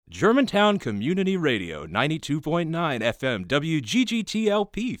Germantown Community Radio, 92.9 FM,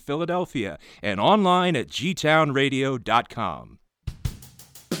 WGGTLP, Philadelphia, and online at gtownradio.com.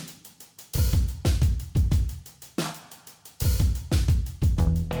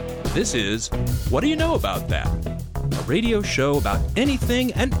 This is What Do You Know About That? A radio show about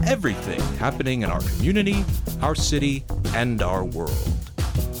anything and everything happening in our community, our city, and our world.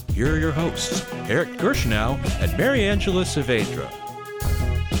 Here are your hosts, Eric Gershnow and Mariangela Saavedra.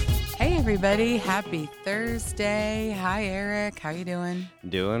 Hey everybody, happy Thursday. Hi Eric, how you doing?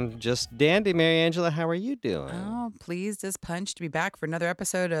 Doing just dandy, Mariangela. How are you doing? Oh, pleased as punch to be back for another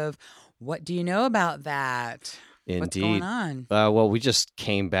episode of What Do You Know About That? Indeed. What's going on? Well, we just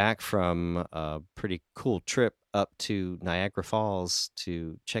came back from a pretty cool trip up to Niagara Falls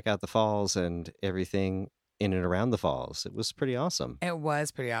to check out the falls and everything in and around the falls. It was pretty awesome. It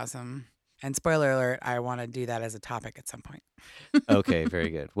was pretty awesome. And spoiler alert, I want to do that as a topic at some point. Okay,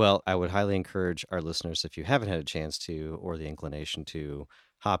 very good. Well, I would highly encourage our listeners, if you haven't had a chance to or the inclination to,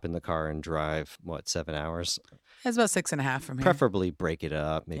 hop in the car and drive, 7 hours? It's about 6.5 from here. Preferably break it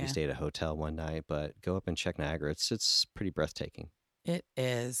up, maybe Yeah. stay at a hotel one night, but go up and check Niagara. It's pretty breathtaking. It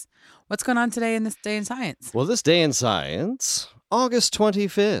is. What's going on today in this day in science? Well, this day in science, August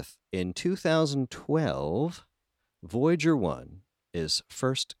 25th, in 2012, Voyager 1 is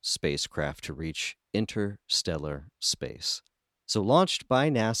first spacecraft to reach interstellar space. So launched by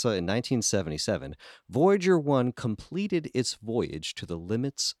NASA in 1977, Voyager 1 completed its voyage to the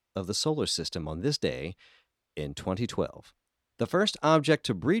limits of the solar system on this day in 2012. The first object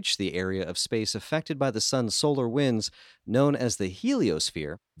to breach the area of space affected by the sun's solar winds, known as the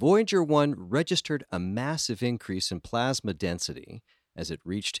heliosphere, Voyager 1 registered a massive increase in plasma density as it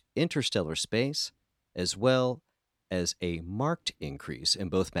reached interstellar space, as well as a marked increase in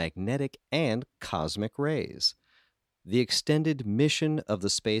both magnetic and cosmic rays. The extended mission of the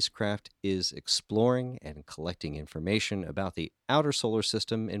spacecraft is exploring and collecting information about the outer solar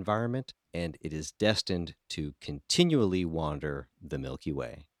system environment, and it is destined to continually wander the Milky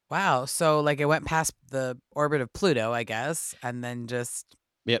Way. Wow. So it went past the orbit of Pluto, I guess, and then just...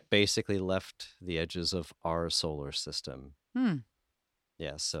 It basically left the edges of our solar system.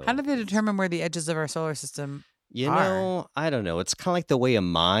 Yeah, so... How do they determine where the edges of our solar system I don't know. It's kind of like the way a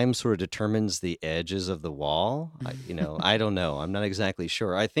mime sort of determines the edges of the wall. I don't know. I'm not exactly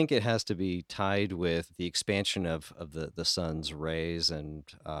sure. I think it has to be tied with the expansion of the sun's rays, and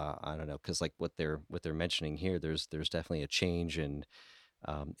I don't know, because what they're mentioning here, there's definitely a change in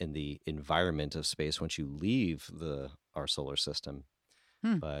the environment of space once you leave our solar system.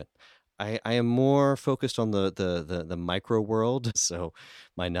 But I am more focused on the micro world, so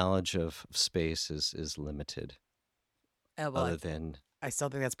my knowledge of space is limited. Other than I still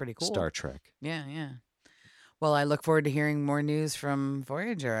think that's pretty cool. Star Trek. Yeah. Well, I look forward to hearing more news from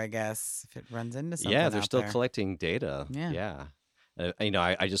Voyager, I guess, if it runs into something. Yeah, they're still there. collecting data. Yeah.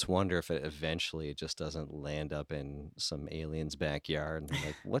 I just wonder if eventually it just doesn't land up in some alien's backyard and they're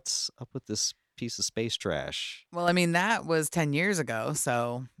like, what's up with this piece of space trash? Well, that was 10 years ago,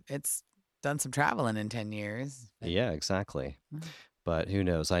 so it's done some traveling in 10 years. Yeah, exactly. But who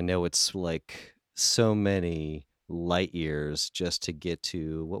knows? I know it's like so many light years just to get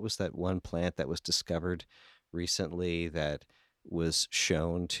to, what was that one planet that was discovered recently that was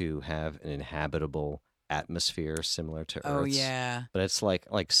shown to have an inhabitable atmosphere similar to Earth's? Oh, yeah. But it's like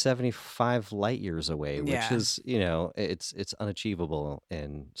 75 light years away, which Yeah. is, it's unachievable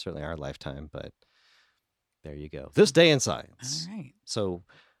in certainly our lifetime, but there you go. This day in science. All right. So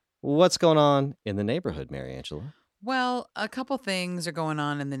what's going on in the neighborhood, Mariangela? Well, a couple things are going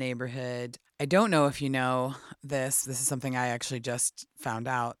on in the neighborhood. I don't know if you know this. This is something I actually just found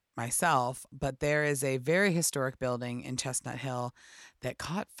out myself, but there is a very historic building in Chestnut Hill that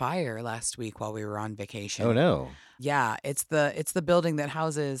caught fire last week while we were on vacation. Oh, no. Yeah, it's the building that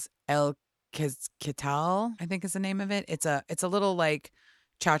houses El Quital, I think is the name of it. It's a little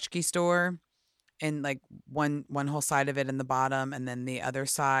tchotchke store, and one whole side of it in the bottom, and then the other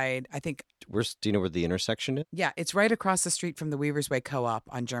side, I think. Do you know where the intersection is? Yeah, it's right across the street from the Weavers Way Co-op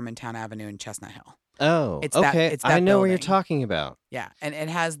on Germantown Avenue in Chestnut Hill. Oh, It's okay. it's that I know what you're building. talking about. Yeah, and it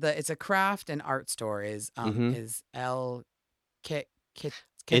has it's a craft and art store. Is El Kit.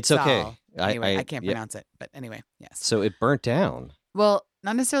 It's okay. Anyway, I can't yeah. pronounce it, but anyway, yes. So it burnt down. Well,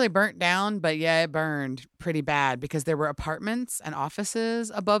 not necessarily burnt down, but yeah, it burned pretty bad because there were apartments and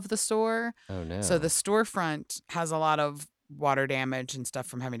offices above the store. Oh, no. So the storefront has a lot of water damage and stuff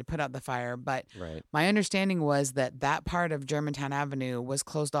from having to put out the fire. But Right. my understanding was that part of Germantown Avenue was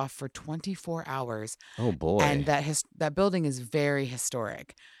closed off for 24 hours. Oh, boy. And that building is very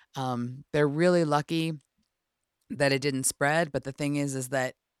historic. They're really lucky that it didn't spread. But the thing is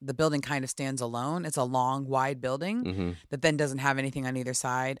that the building kind of stands alone. It's a long, wide building Mm-hmm. that then doesn't have anything on either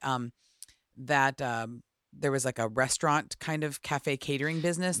side. There was like a restaurant kind of cafe catering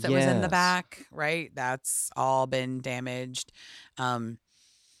business that was in the Yes. back, right? That's all been damaged.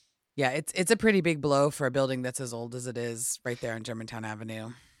 Yeah, it's a pretty big blow for a building that's as old as it is right there on Germantown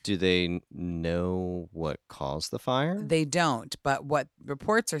Avenue. Do they know what caused the fire? They don't, but what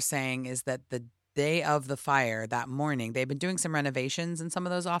reports are saying is that the day of the fire, that morning, they've been doing some renovations in some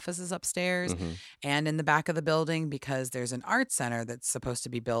of those offices upstairs Mhm. and in the back of the building because there's an art center that's supposed to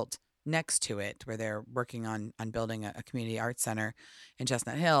be built next to it where they're working on building a community arts center in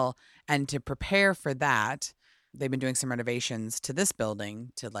Chestnut Hill. And to prepare for that, they've been doing some renovations to this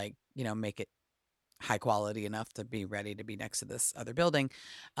building to make it high quality enough to be ready to be next to this other building.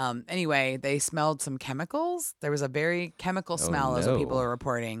 Anyway, they smelled some chemicals. There was a very chemical smell is what people no. are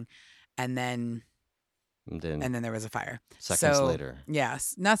reporting. And then And then there was a fire. seconds So, later.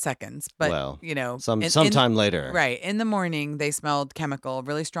 Yes, not seconds, but Well, in sometime later. right. In the morning, they smelled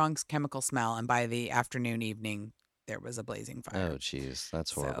really strong chemical smell. And by the afternoon, evening, there was a blazing fire. Oh, geez.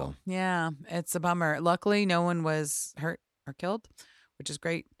 That's horrible. So, yeah, it's a bummer. Luckily, no one was hurt or killed, which is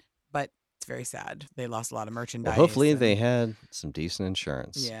great. But it's very sad. They lost a lot of merchandise. Well, hopefully they had some decent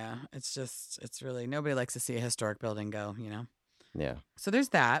insurance. Yeah, it's really, nobody likes to see a historic building go, Yeah. So there's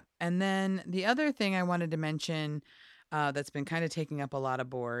that. And then the other thing I wanted to mention that's been kind of taking up a lot of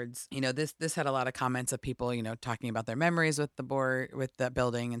boards, this had a lot of comments of people, talking about their memories with the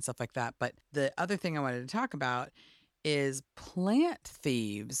building and stuff like that. But the other thing I wanted to talk about is plant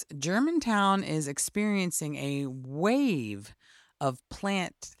thieves. Germantown is experiencing a wave of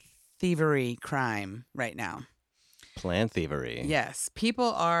plant thievery crime right now. Plant thievery. Yes. People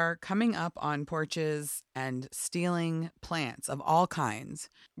are coming up on porches and stealing plants of all kinds,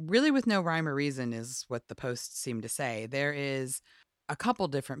 really with no rhyme or reason is what the posts seem to say. There is a couple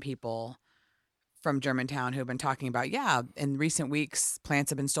different people from Germantown who have been talking about, in recent weeks, plants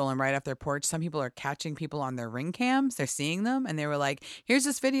have been stolen right off their porch. Some people are catching people on their Ring cams. They're seeing them and they were like, here's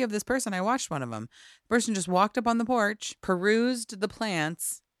this video of this person. I watched one of them. The person just walked up on the porch, perused the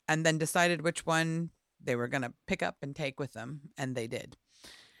plants, and then decided which one they were going to pick up and take with them. And they did.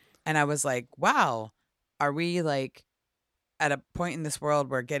 And I was like, wow, are we like at a point in this world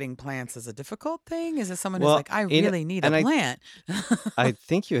where getting plants is a difficult thing? Is it someone who's like, I really need a plant? I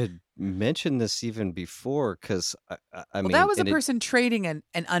think you had mentioned this even before because I mean, that was a person trading an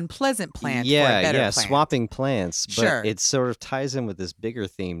unpleasant plant for a yeah, better yeah, plant. swapping plants. But Sure. it sort of ties in with this bigger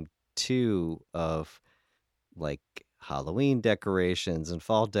theme too of like Halloween decorations and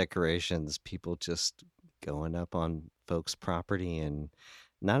fall decorations, people just going up on folks' property and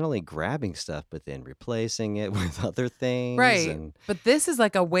not only grabbing stuff, but then replacing it with other things. Right. And But this is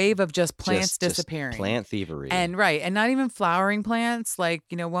like a wave of just plants disappearing. Just plant thievery. And not even flowering plants. Like,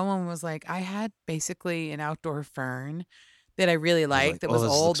 one woman was like, I had basically an outdoor fern that I really liked that was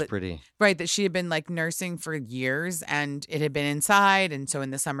this old. Looks pretty. Right. That she had been like nursing for years and it had been inside. And so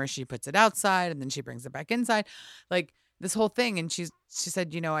in the summer she puts it outside and then she brings it back inside. Like this whole thing. And she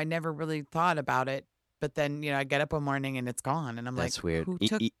said, I never really thought about it. But then, I get up one morning and it's gone. And I'm That's like, weird. Who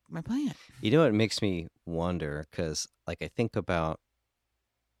took my plant? You know what makes me wonder? Because I think about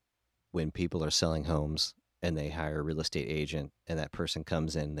when people are selling homes and they hire a real estate agent and that person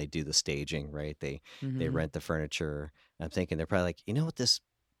comes in, they do the staging, right? They rent the furniture. I'm thinking they're probably like, you know what this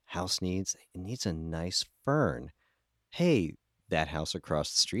house needs? It needs a nice fern. Hey, that house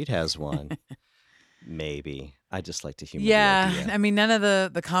across the street has one. Maybe. I just like to humor the idea. I mean, none of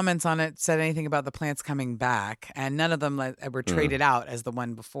the comments on it said anything about the plants coming back, and none of them were traded out as the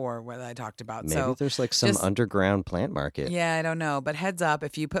one before what I talked about. Maybe there's like some underground plant market. Yeah, I don't know. But heads up,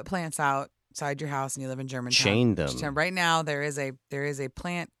 if you put plants outside your house and you live in Germantown, chain them. Right now, there is a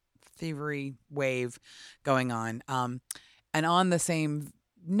plant thievery wave going on. And on the same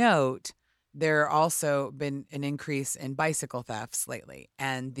note, there also been an increase in bicycle thefts lately.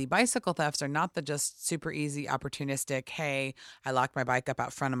 And the bicycle thefts are not the just super easy, opportunistic, hey, I locked my bike up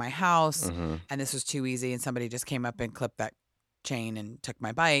out front of my house and this was too easy and somebody just came up and clipped that chain and took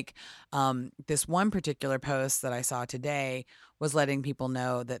my bike. This one particular post that I saw today was letting people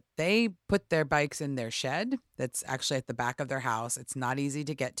know that they put their bikes in their shed that's actually at the back of their house. It's not easy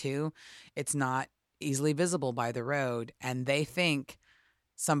to get to. It's not easily visible by the road. And they think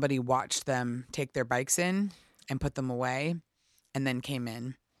somebody watched them take their bikes in and put them away and then came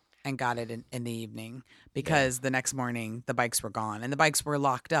in and got it in the evening because the next morning the bikes were gone and the bikes were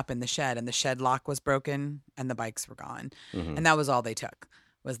locked up in the shed and the shed lock was broken and the bikes were gone. And that was all they took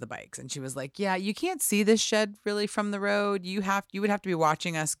was the bikes. And she was like, yeah, you can't see this shed really from the road. You would have to be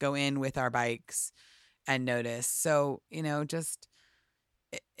watching us go in with our bikes and notice. So,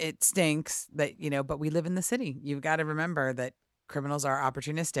 it stinks that, but we live in the city. You've got to remember that criminals are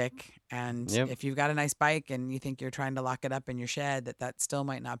opportunistic. And Yep. if you've got a nice bike and you think you're trying to lock it up in your shed, that still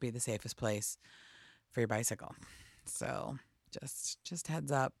might not be the safest place for your bicycle. So just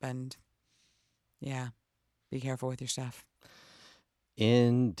heads up, and yeah, be careful with your stuff.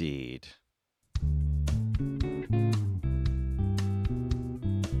 Indeed.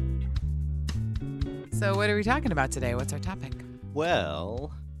 So what are we talking about today? What's our topic?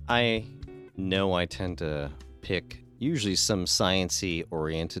 Well, I know I tend to pick usually some science-y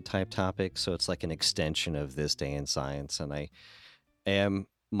oriented type topics, so it's like an extension of This Day in Science, and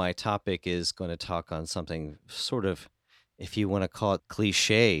my topic is going to talk on something sort of, if you want to call it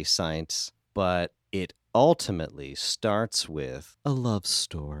cliche science, but it ultimately starts with a love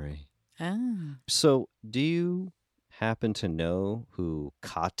story. Ah. So, do you happen to know who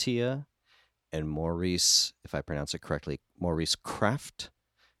Katya and Maurice, if I pronounce it correctly, Maurice Krafft?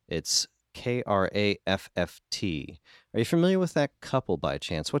 It's Krafft. Are you familiar with that couple by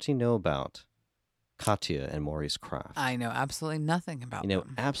chance? What do you know about Katya and Maurice Krafft? I know absolutely nothing about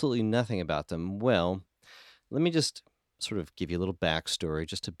them. Absolutely nothing about them. Well, let me just sort of give you a little backstory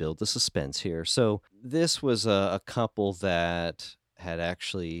just to build the suspense here. So this was a couple that had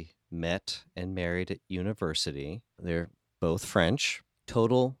actually met and married at university. They're both French,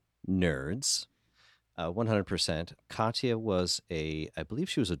 total nerds, 100%. Katya was I believe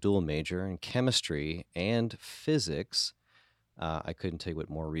she was a dual major in chemistry and physics. I couldn't tell you what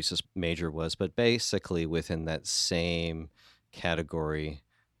Maurice's major was, but basically within that same category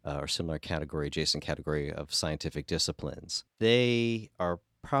or similar category, adjacent category of scientific disciplines. They are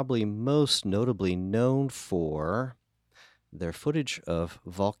probably most notably known for their footage of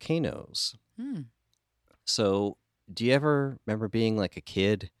volcanoes. So do you ever remember being like a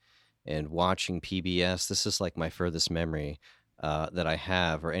kid and watching PBS? This is like my furthest memory that I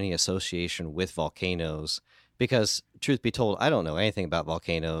have, or any association with volcanoes, because truth be told, I don't know anything about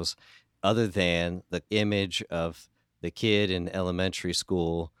volcanoes other than the image of the kid in elementary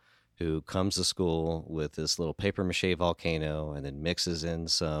school who comes to school with this little paper mache volcano and then mixes in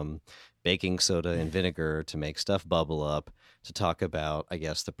some baking soda and vinegar to make stuff bubble up, to talk about, I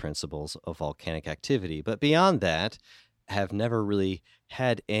guess, the principles of volcanic activity. But beyond that, have never really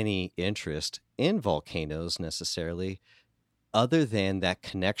had any interest in volcanoes necessarily, other than that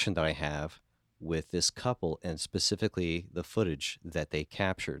connection that I have with this couple and specifically the footage that they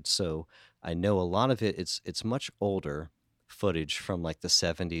captured. So I know a lot of it's much older footage from like the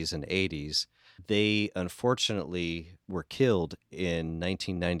 70s and 80s. They unfortunately were killed in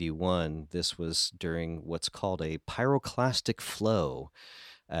 1991. This was during what's called a pyroclastic flow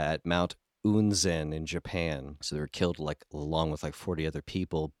at Mount Unzen in Japan. So they were killed along with 40 other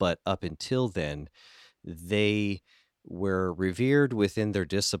people. But up until then, they were revered within their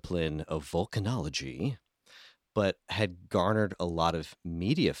discipline of volcanology, but had garnered a lot of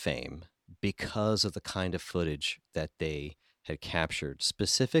media fame because of the kind of footage that they had captured.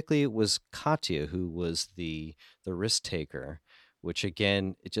 Specifically, it was Katya who was the risk taker, which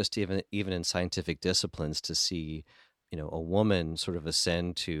again, it just even in scientific disciplines, to see, a woman sort of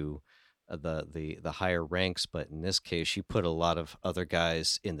ascend to the higher ranks, but in this case, she put a lot of other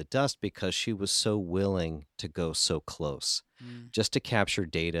guys in the dust because she was so willing to go so close, just to capture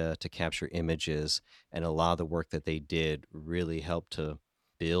data, to capture images, and a lot of the work that they did really helped to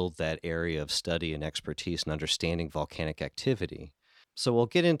build that area of study and expertise and understanding volcanic activity. So we'll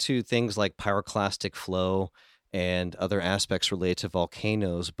get into things like pyroclastic flow and other aspects related to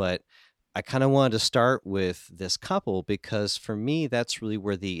volcanoes, but I kind of wanted to start with this couple because for me, that's really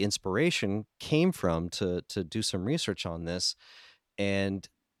where the inspiration came from to do some research on this. And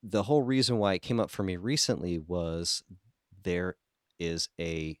the whole reason why it came up for me recently was there is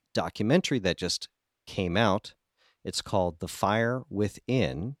a documentary that just came out. It's called The Fire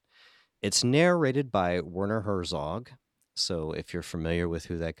Within. It's narrated by Werner Herzog. So if you're familiar with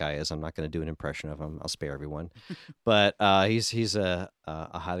who that guy is, I'm not going to do an impression of him. I'll spare everyone. But he's a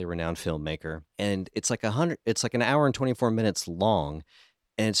highly renowned filmmaker, and it's like an hour and 24 minutes long,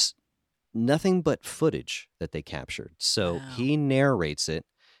 and it's nothing but footage that they captured. So Wow. He narrates it,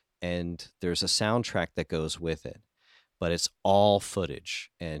 and there's a soundtrack that goes with it, but it's all footage,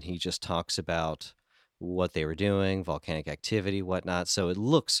 and he just talks about what they were doing, volcanic activity, whatnot. So it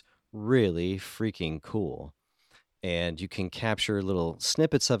looks really freaking cool. And you can capture little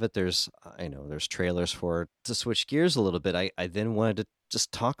snippets of it. There's trailers for it. To switch gears a little bit, I then wanted to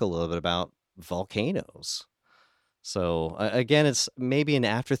just talk a little bit about volcanoes. So again, it's maybe an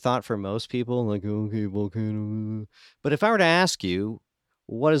afterthought for most people, like, okay, volcano. But if I were to ask you,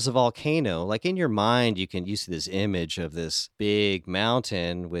 what is a volcano? Like in your mind, you see this image of this big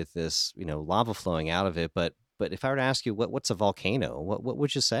mountain with this, lava flowing out of it. But if I were to ask you, what's a volcano? What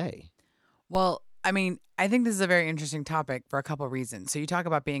would you say? Well, I mean, I think this is a very interesting topic for a couple of reasons. So you talk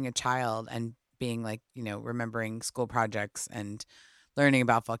about being a child and being like, remembering school projects and learning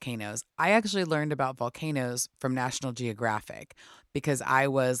about volcanoes. I actually learned about volcanoes from National Geographic because I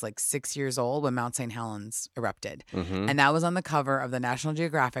was like 6 years old when Mount St. Helens erupted. Mm-hmm. And that was on the cover of the National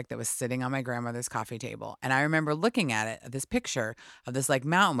Geographic that was sitting on my grandmother's coffee table. And I remember looking at it, this picture of this like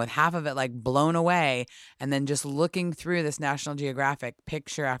mountain with half of it like blown away, and then just looking through this National Geographic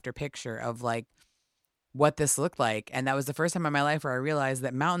picture after picture of like what this looked like. And that was the first time in my life where I realized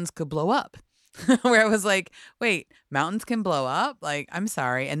that mountains could blow up. Where I was like, wait, mountains can blow up? Like, I'm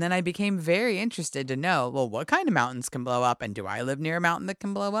sorry. And then I became very interested to know, well, what kind of mountains can blow up? And do I live near a mountain that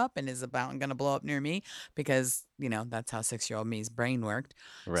can blow up? And is a mountain going to blow up near me? Because, that's how 6-year-old me's brain worked.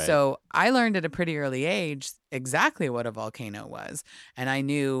 Right. So I learned at a pretty early age exactly what a volcano was. And I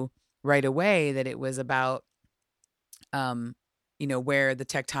knew right away that it was about, where the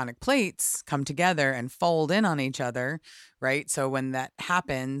tectonic plates come together and fold in on each other, right? So when that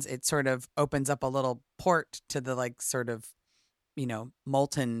happens, it sort of opens up a little port to the like sort of,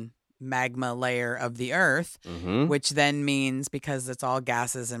 molten magma layer of the earth, Mm-hmm. which then means because it's all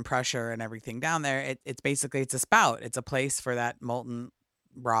gases and pressure and everything down there, it's a spout. It's a place for that molten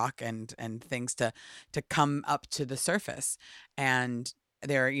rock and things to come up to the surface. And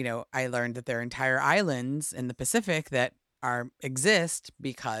there, I learned that there are entire islands in the Pacific that exist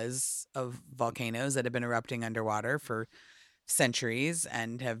because of volcanoes that have been erupting underwater for centuries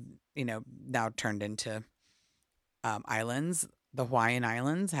and have, now turned into islands. The Hawaiian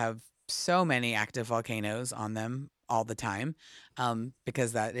Islands have so many active volcanoes on them all the time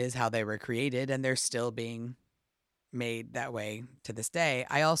because that is how they were created, and they're still being made that way to this day.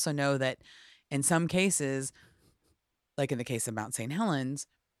 I also know that in some cases, like in the case of Mount St. Helens,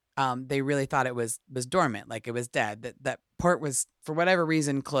 they really thought it was dormant, like it was dead, that port was for whatever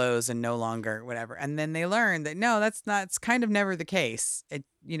reason closed and no longer whatever. And then they learned that no, that's not, it's kind of never the case. It,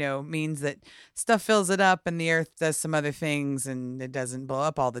 means that stuff fills it up and the earth does some other things and it doesn't blow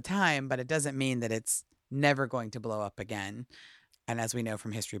up all the time, but it doesn't mean that it's never going to blow up again. And as we know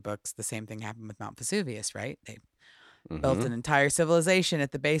from history books, the same thing happened with Mount Vesuvius, right? They built an entire civilization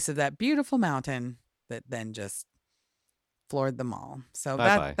at the base of that beautiful mountain that then just floored them all. So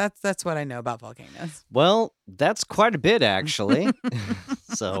that's what I know about volcanoes. Well, that's quite a bit, actually.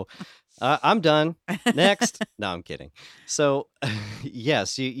 So I'm done. Next. No, I'm kidding. So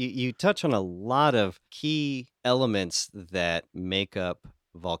yes, you touch on a lot of key elements that make up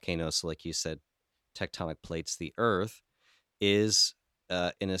volcanoes. So like you said, tectonic plates, the earth is,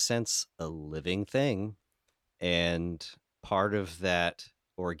 in a sense, a living thing. And part of that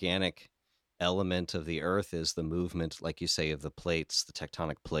organic element of the earth is the movement, like you say, of the plates, the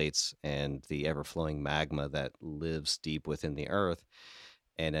tectonic plates, and the ever-flowing magma that lives deep within the earth.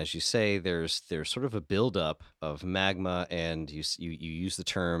 And as you say, there's sort of a buildup of magma, and you use the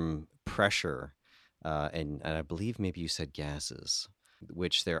term pressure, and I believe maybe you said gases,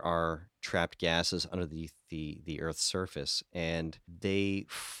 which there are trapped gases under the Earth's surface, and they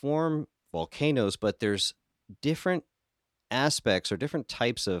form volcanoes. But there's different aspects or different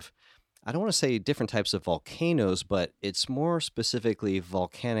types of, I don't want to say different types of volcanoes, but it's more specifically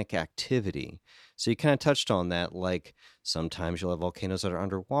volcanic activity. So you kind of touched on that, like sometimes you'll have volcanoes that are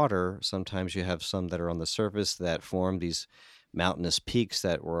underwater, sometimes you have some that are on the surface that form these mountainous peaks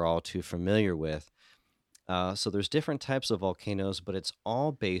that we're all too familiar with. So there's different types of volcanoes, but it's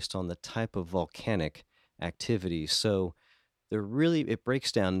all based on the type of volcanic activity. So it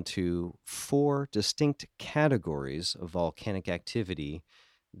breaks down to 4 distinct categories of volcanic activity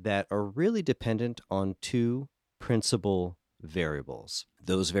that are really dependent on 2 principal variables.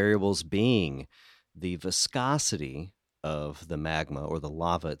 Those variables being the viscosity of the magma or the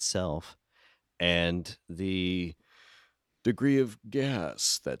lava itself and the degree of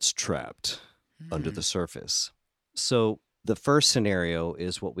gas that's trapped under the surface. So the first scenario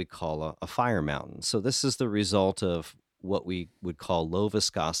is what we call a fire mountain. So this is the result of what we would call low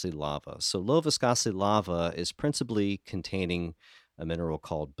viscosity lava. So low viscosity lava is principally containing a mineral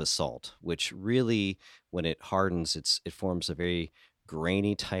called basalt, which really, when it hardens, it forms a very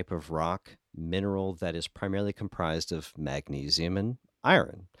grainy type of rock mineral that is primarily comprised of magnesium and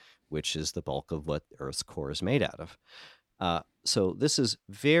iron, which is the bulk of what Earth's core is made out of. So this is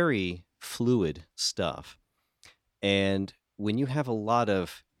very fluid stuff. And when you have a lot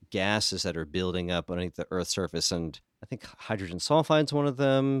of gases that are building up underneath the Earth's surface, and I think hydrogen sulfide is one of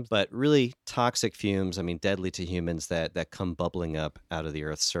them, but really toxic fumes, I mean, deadly to humans that come bubbling up out of the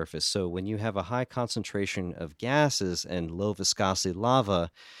Earth's surface. So when you have a high concentration of gases and low viscosity lava,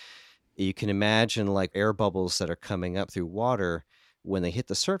 you can imagine like air bubbles that are coming up through water. When they hit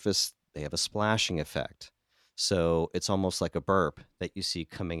the surface, they have a splashing effect. So it's almost like a burp that you see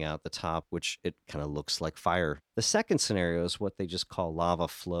coming out the top, which it kind of looks like fire. The second scenario is what they just call lava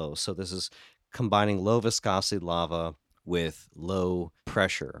flow. So this is combining low viscosity lava with low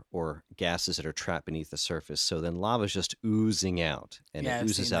pressure or gases that are trapped beneath the surface. So then lava is just oozing out, and Yeah, it I've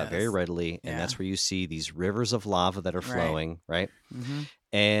oozes seen out very those. readily. And Yeah. that's where you see these rivers of lava that are Right. flowing, right? Hmm.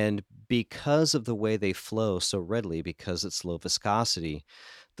 And because of the way they flow so readily, because it's low viscosity,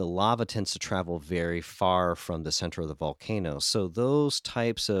 the lava tends to travel very far from the center of the volcano. So those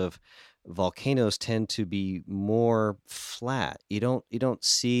types of volcanoes tend to be more flat. You don't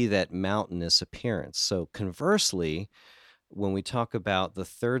see that mountainous appearance. So conversely, when we talk about the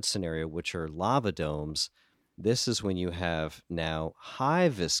third scenario, which are lava domes, this is when you have now high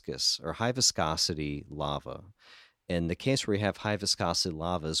viscosity lava. In the case where you have high viscosity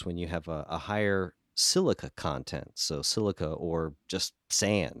lava is when you have a higher silica content. So silica or just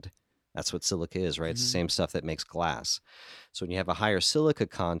sand. That's what silica is, right? It's the Mhm. same stuff that makes glass. So when you have a higher silica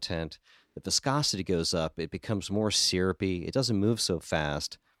content, the viscosity goes up. It becomes more syrupy. It doesn't move so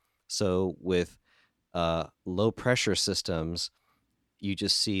fast. So with low pressure systems, you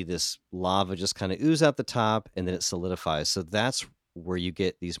just see this lava just kind of ooze out the top and then it solidifies. So that's where you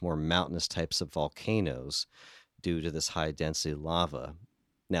get these more mountainous types of volcanoes due to this high density lava.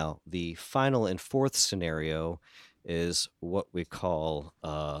 Now, the final and fourth scenario is what we call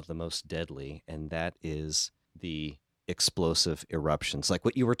the most deadly, and that is the explosive eruptions, like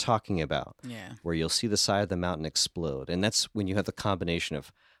what you were talking about, Yeah. where you'll see the side of the mountain explode. And that's when you have the combination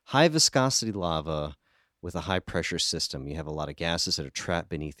of high viscosity lava with a high pressure system. You have a lot of gases that are trapped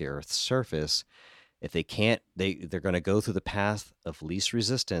beneath the Earth's surface. If they can't, they're going to go through the path of least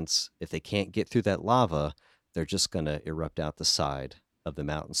resistance. If they can't get through that lava, they're just going to erupt out the side of the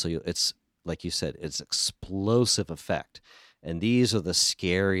mountain. So it's like you said, it's explosive effect. And these are the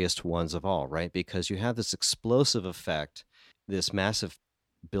scariest ones of all, right? Because you have this explosive effect, this massive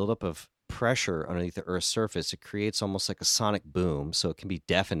buildup of pressure underneath the Earth's surface. It creates almost like a sonic boom. So it can be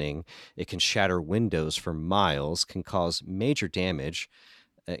deafening. It can shatter windows for miles, can cause major damage,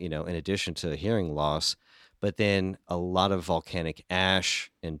 in addition to hearing loss. But then a lot of volcanic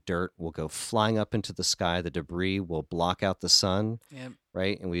ash and dirt will go flying up into the sky. The debris will block out the sun, Yep.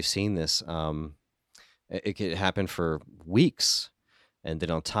 right? And we've seen this. It could happen for weeks. And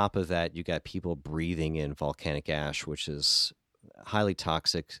then on top of that, you got people breathing in volcanic ash, which is highly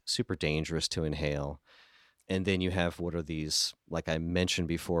toxic, super dangerous to inhale. And then you have what are these, like I mentioned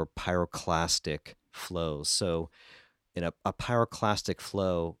before, pyroclastic flows. So in a pyroclastic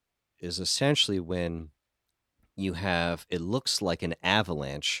flow is essentially when you have, it looks like an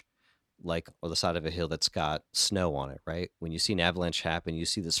avalanche, like on the side of a hill that's got snow on it, right? When you see an avalanche happen, you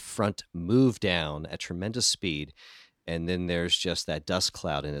see this front move down at tremendous speed, and then there's just that dust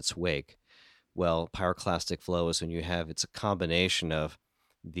cloud in its wake. Well, pyroclastic flow is when you have, it's a combination of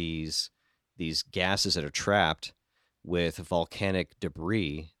these gases that are trapped with volcanic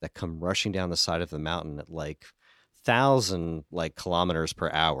debris that come rushing down the side of the mountain at like 1,000 kilometers per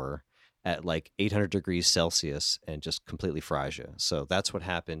hour at like 800 degrees Celsius and just completely fries you. So that's what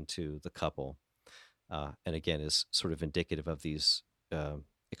happened to the couple. And again, is sort of indicative of these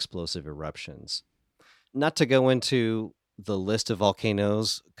explosive eruptions. Not to go into the list of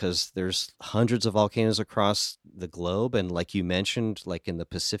volcanoes, because there's hundreds of volcanoes across the globe. And like you mentioned, like in the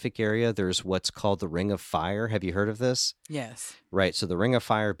Pacific area, there's what's called the Ring of Fire. Have you heard of this? Yes. Right. So the Ring of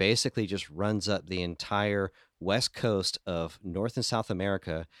Fire basically just runs up the entire west coast of North and South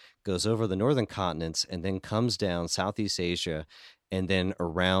America, goes over the northern continents, and then comes down Southeast Asia, and then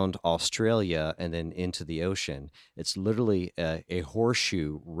around Australia, and then into the ocean. It's literally a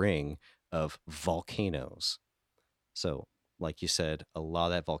horseshoe ring of volcanoes. So, like you said, a lot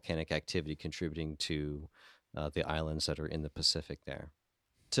of that volcanic activity contributing to the islands that are in the Pacific there.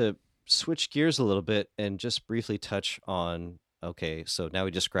 To switch gears a little bit and just briefly touch on, okay, so now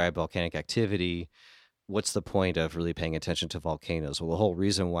we described volcanic activity. What's the point of really paying attention to volcanoes? Well, the whole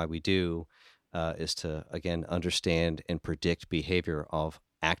reason why we do is to, again, understand and predict behavior of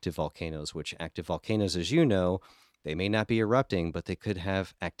active volcanoes, which active volcanoes, as you know, they may not be erupting, but they could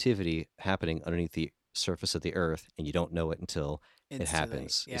have activity happening underneath the surface of the Earth, and you don't know it until it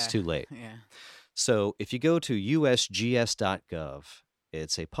happens. It's too late. Yeah. So if you go to usgs.gov,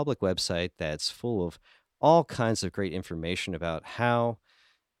 it's a public website that's full of all kinds of great information about how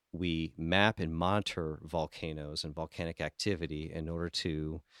we map and monitor volcanoes and volcanic activity in order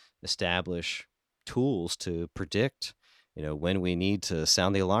to establish tools to predict, when we need to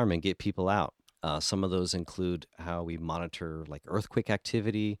sound the alarm and get people out. Some of those include how we monitor like earthquake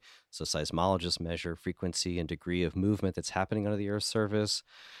activity. So seismologists measure frequency and degree of movement that's happening under the Earth's surface.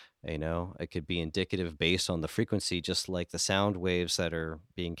 It could be indicative based on the frequency, just like the sound waves that are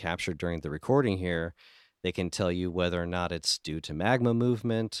being captured during the recording here. They can tell you whether or not it's due to magma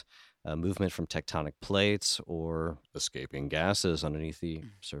movement, movement from tectonic plates, or escaping gases underneath the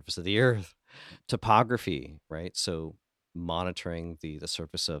surface of the Earth. Topography, right? So monitoring the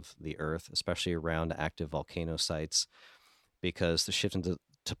surface of the Earth, especially around active volcano sites, because the shift into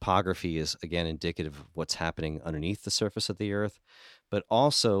topography is, again, indicative of what's happening underneath the surface of the Earth. But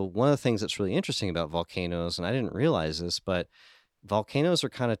also, one of the things that's really interesting about volcanoes, and I didn't realize this, but volcanoes are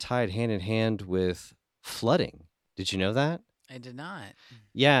kind of tied hand in hand with flooding. Did you know that? I did not.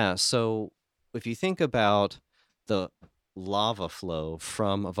 Yeah. So if you think about the lava flow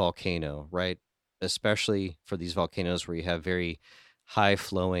from a volcano, right? Especially for these volcanoes where you have very high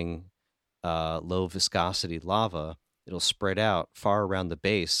flowing, low viscosity lava, it'll spread out far around the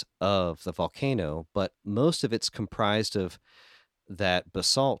base of the volcano, but most of it's comprised of that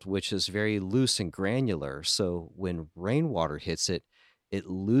basalt, which is very loose and granular. So when rainwater hits it, it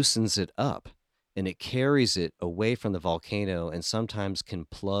loosens it up and it carries it away from the volcano, and sometimes can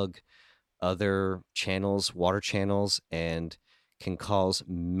plug other channels, water channels, and can cause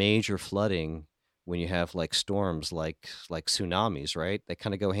major flooding when you have like storms, like tsunamis, right? They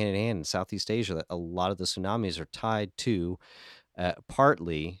kind of go hand in hand in Southeast Asia. A lot of the tsunamis are tied to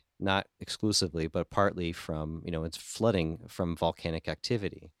partly, not exclusively, but partly from, it's flooding from volcanic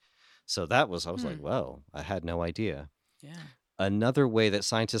activity. So I was like, whoa, I had no idea. Yeah. Another way that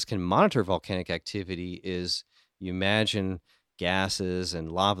scientists can monitor volcanic activity is, you imagine gases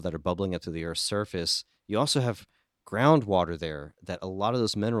and lava that are bubbling up to the Earth's surface. You also have groundwater there that a lot of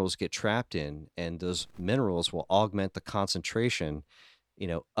those minerals get trapped in, and those minerals will augment the concentration,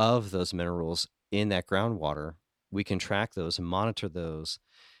 of those minerals in that groundwater. We can track those and monitor those.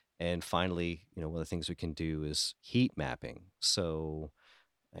 And finally, one of the things we can do is heat mapping. So,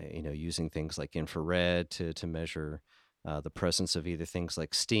 using things like infrared to measure the presence of either things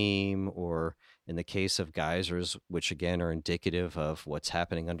like steam, or in the case of geysers, which again are indicative of what's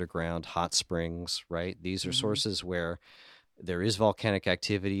happening underground, hot springs, right? These are sources where there is volcanic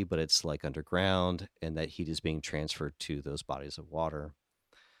activity, but it's like underground, and that heat is being transferred to those bodies of water.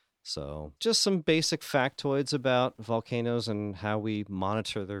 So just some basic factoids about volcanoes and how we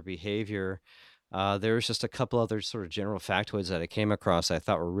monitor their behavior. There's just a couple other sort of general factoids that I came across I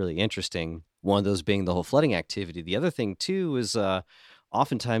thought were really interesting. One of those being the whole flooding activity. The other thing, too, is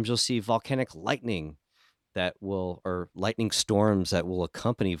oftentimes you'll see volcanic lightning or lightning storms that will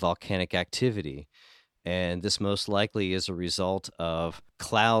accompany volcanic activity. And this most likely is a result of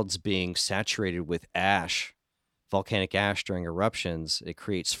clouds being saturated with ash, volcanic ash during eruptions. It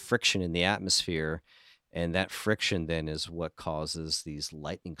creates friction in the atmosphere. And that friction then is what causes these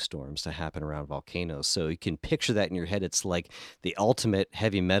lightning storms to happen around volcanoes. So you can picture that in your head. It's like the ultimate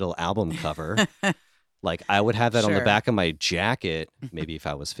heavy metal album cover. Like I would have that on the back of my jacket, maybe if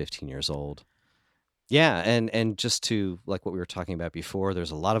I was 15 years old. Yeah, and just to, like what we were talking about before,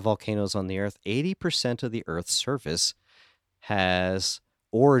 there's a lot of volcanoes on the Earth. 80% of the Earth's surface has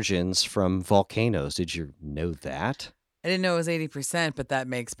origins from volcanoes. Did you know that? I didn't know it was 80%, but that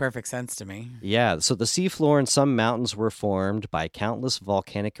makes perfect sense to me. Yeah, so the seafloor and some mountains were formed by countless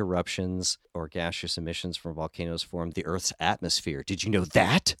volcanic eruptions, or gaseous emissions from volcanoes formed the Earth's atmosphere. Did you know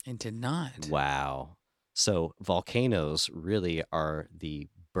that? I did not. Wow. So volcanoes really are the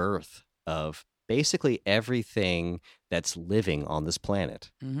birth of basically everything that's living on this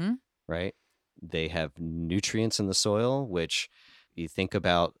planet, right? They have nutrients in the soil, which you think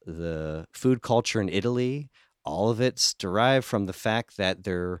about the food culture in Italy. All of it's derived from the fact that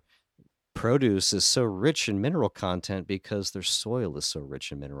their produce is so rich in mineral content because their soil is so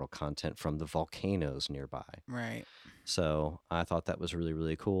rich in mineral content from the volcanoes nearby. Right. So I thought that was really,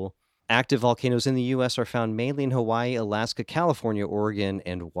 really cool. Active volcanoes in the U.S. are found mainly in Hawaii, Alaska, California, Oregon,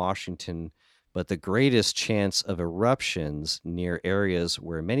 and Washington. But the greatest chance of eruptions near areas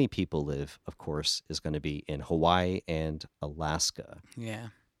where many people live, of course, is going to be in Hawaii and Alaska. Yeah.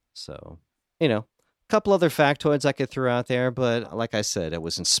 So, couple other factoids I could throw out there, but like I said, I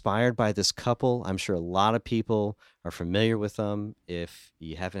was inspired by this couple. I'm sure a lot of people are familiar with them. If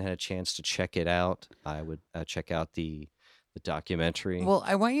you haven't had a chance to check it out, I would check out the documentary. Well,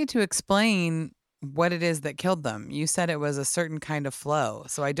 I want you to explain what it is that killed them. You said it was a certain kind of flow,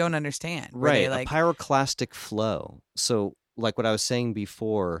 so I don't understand. Right, a pyroclastic flow. So like what I was saying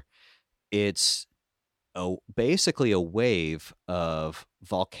before, it's basically a wave of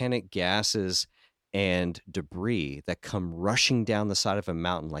volcanic gases and debris that come rushing down the side of a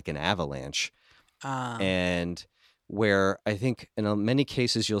mountain like an avalanche. And where I think in many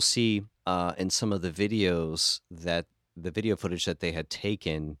cases you'll see in some of the videos that the video footage that they had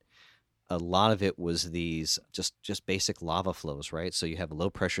taken, a lot of it was these just basic lava flows, right? So you have a low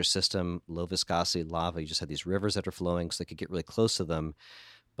pressure system, low viscosity lava. You just have these rivers that are flowing, so they could get really close to them.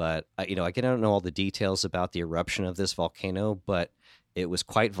 But I don't know all the details about the eruption of this volcano, but it was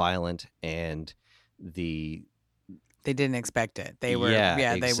quite violent, and they didn't expect it. They were,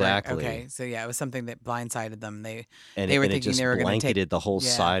 exactly. They were, okay. So it was something that blindsided them. They were and thinking it just they were going to blanketed the whole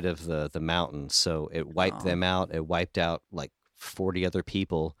side of the mountain. So it wiped them out. It wiped out like 40 other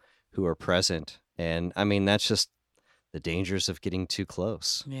people who were present. And I mean, that's just the dangers of getting too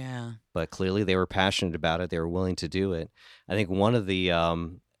close. Yeah. But clearly they were passionate about it. They were willing to do it. I think one of the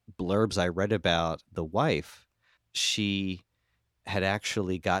blurbs I read about the wife, she had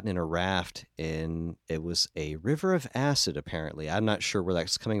actually gotten in a raft in, it was a river of acid, apparently. I'm not sure where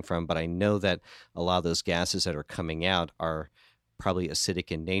that's coming from, but I know that a lot of those gases that are coming out are probably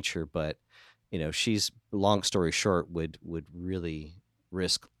acidic in nature. But, she's, long story short, would really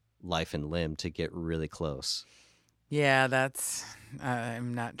risk life and limb to get really close. Yeah, that's,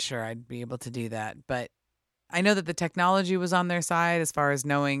 I'm not sure I'd be able to do that. But I know that the technology was on their side as far as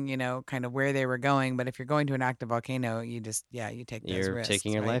knowing, kind of where they were going. But if you're going to an active volcano, you just, you take those risks. You're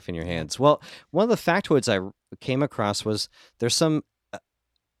taking your right? life in your hands. Well, one of the factoids I came across was there's some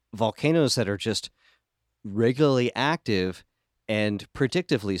volcanoes that are just regularly active and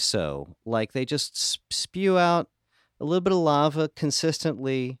predictively so. Like they just spew out a little bit of lava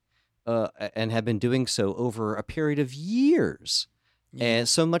consistently and have been doing so over a period of years. Yeah. And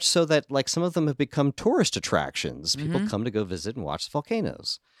so much so that like some of them have become tourist attractions. People come to go visit and watch the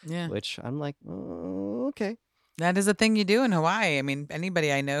volcanoes. Yeah. Which I'm like, oh, okay. That is a thing you do in Hawaii. I mean,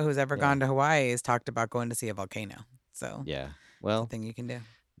 anybody I know who's ever gone to Hawaii has talked about going to see a volcano. So yeah, well, it's a thing you can do.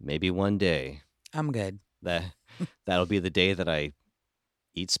 Maybe one day. I'm good. That'll be the day that I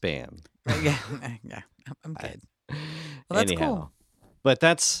eat Spam. Yeah, I'm good. Well, that's cool. But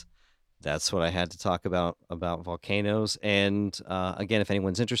that's what I had to talk about volcanoes. And again, if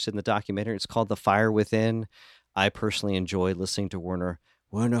anyone's interested in the documentary, it's called The Fire Within. I personally enjoy listening to Werner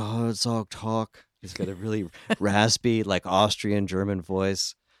Herzog talk. He's got a really raspy, like Austrian German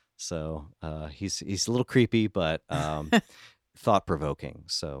voice. So he's a little creepy, but thought-provoking.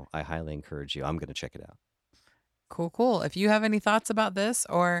 So I highly encourage you. I'm going to check it out. Cool. If you have any thoughts about this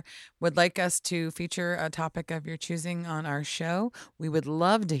or would like us to feature a topic of your choosing on our show, we would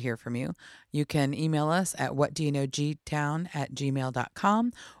love to hear from you. You can email us at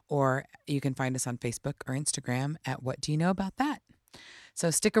whatdoyouknowgtown@gmail.com, or you can find us on Facebook or Instagram at What Do You Know About That. So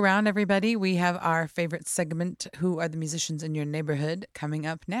stick around, everybody. We have our favorite segment, Who Are the Musicians in Your Neighborhood, coming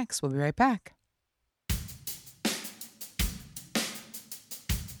up next. We'll be right back.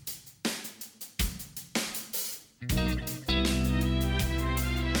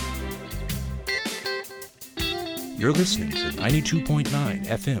 You're listening to 92.9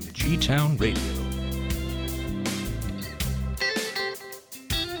 FM G-Town Radio.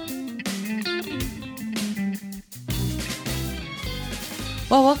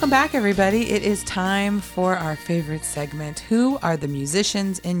 Well, welcome back, everybody. It is time for our favorite segment, Who Are the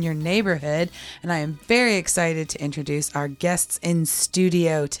Musicians in Your Neighborhood? And I am very excited to introduce our guests in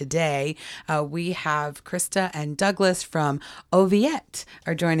studio today. We have Krista and Douglas from Oviette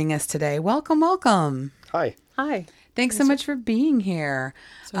are joining us today. Welcome. Hi. Hi. Thanks so much for being here.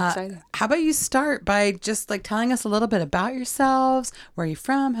 So excited. How about you start by just like telling us a little bit about yourselves, where you're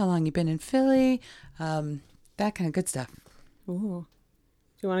from, how long you've been in Philly, that kind of good stuff. Ooh.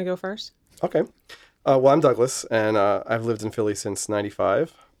 Do you want to go first? Okay. Well, I'm Douglas, and I've lived in Philly since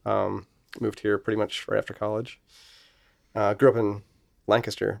 '95. Moved here pretty much right after college. Grew up in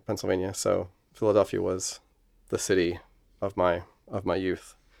Lancaster, Pennsylvania, so Philadelphia was the city of my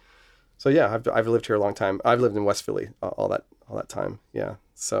youth. So yeah, I've lived here a long time. I've lived in West Philly all that time. Yeah.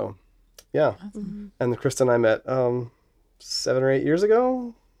 So, yeah. Awesome. And Krista and I met 7 or 8 years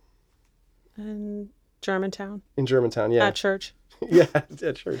ago. In Germantown. In Germantown, yeah. At church. Yeah,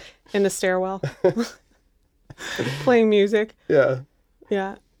 at church. In the stairwell. Playing music. Yeah.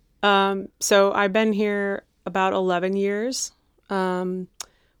 Yeah. So I've been here about 11 years.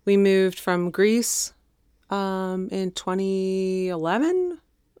 We moved from Greece in 2011.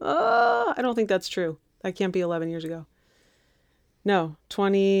 I don't think that's true. That can't be 11 years ago. No,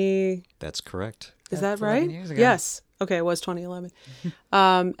 20. That's correct. Is that right? Years ago. Yes. Okay, it was 2011.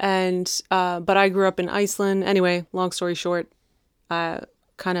 But I grew up in Iceland. Anyway, long story short, kind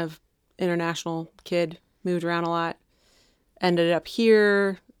of international kid, moved around a lot. Ended up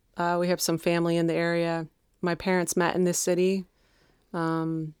here. We have some family in the area. My parents met in this city.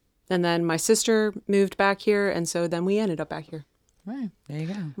 And then my sister moved back here. And so then we ended up back here. Right. There you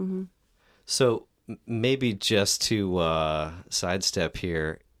go. Mm-hmm. So maybe just to sidestep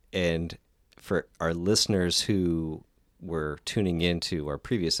here, and for our listeners who were tuning into our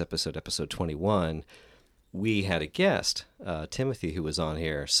previous episode, episode 21, we had a guest, Timothy, who was on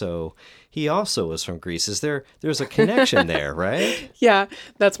here. So he also was from Greece. There's a connection there, right? Yeah,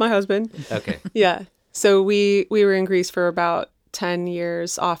 that's my husband. Okay. Yeah. So we were in Greece for about 10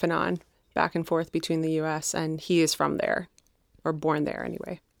 years off and on, back and forth between the U.S., and he is from there, or born there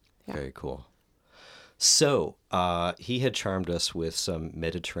anyway. Yeah. Very cool. So he had charmed us with some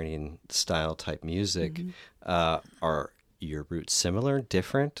Mediterranean style type music. Mm-hmm. Are your roots similar,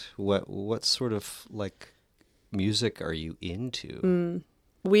 different? What sort of like music are you into?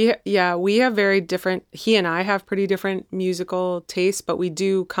 We have very different, he and I have pretty different musical tastes, but we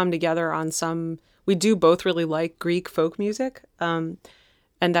do come together on some, we do both really like Greek folk music. And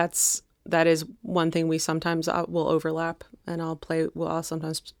that is one thing we sometimes will overlap, and I'll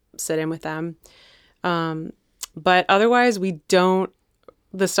sometimes sit in with them. But otherwise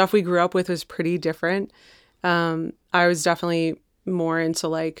the stuff we grew up with was pretty different. I was definitely more into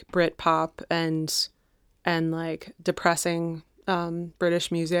like Brit pop and like depressing,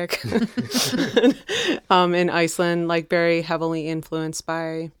 British music, in Iceland, like very heavily influenced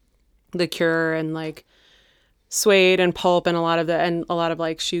by The Cure and like Suede and Pulp and a lot of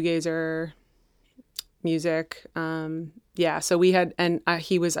like shoegazer music. So we had, and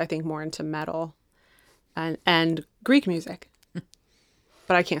he was, I think, more into metal and Greek music,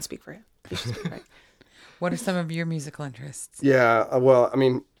 but I can't speak for him. Right. What are some of your musical interests? Yeah, well, I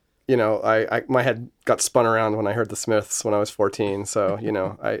mean, you know, I my head got spun around when I heard the Smiths when I was 14. So, you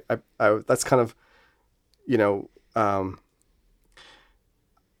know, I that's kind of, you know,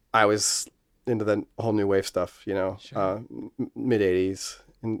 I was into the whole new wave stuff, you know, sure. Mid 80s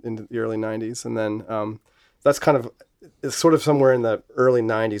into the early 90s. And then that's kind of, it's sort of somewhere in the early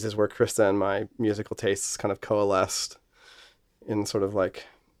 90s is where Krista and my musical tastes kind of coalesced in sort of like,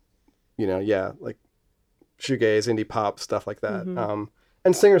 you know, like shoegaze, indie pop, stuff like that. Mm-hmm.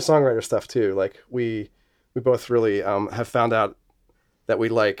 And singer-songwriter stuff too. Like we both really have found out that we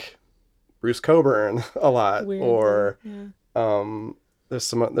like Bruce Cockburn a lot. Weird. Or there's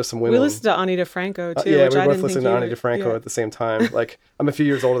some women. We listened to Ani DiFranco too. Yeah, which we I both didn't listened think to Ani DiFranco at the same time. Like I'm a few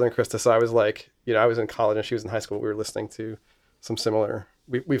years older than Krista, so I was like, you know, I was in college and she was in high school. We were listening to some similar.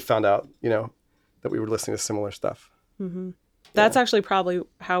 We found out, you know, that we were listening to similar stuff. Mm-hmm. That's actually probably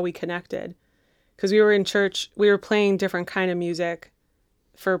how we connected, because we were in church. We were playing different kind of music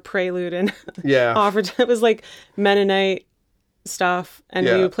for Prelude and offered. It was like Mennonite stuff, and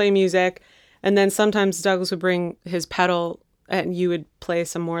we would play music, and then sometimes Douglas would bring his pedal and you would play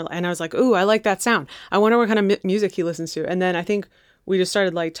some more, and I was like, ooh, I like that sound. I wonder what kind of music he listens to. And then I think we just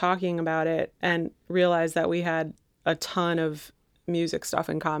started like talking about it and realized that we had a ton of music stuff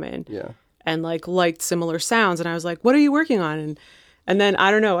in common. Yeah. And like liked similar sounds. And I was like, what are you working on? And then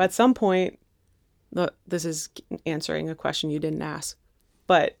I don't know, at some point, this is answering a question you didn't ask,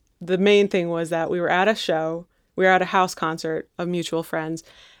 but the main thing was that we were at a show, we were at a house concert of mutual friends.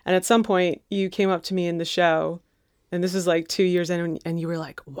 And at some point you came up to me in the show, and this is like 2 years in, and you were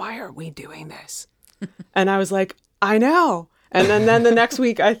like, why are we doing this? And I was like, I know. And then the next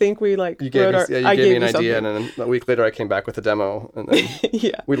week, I think we like you gave me an idea, and then a week later I came back with a demo, and then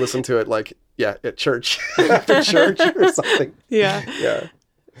we listened to it like at church after church or something. Yeah.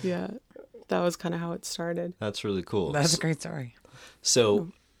 That was kind of how it started. That's really cool. That's a great story.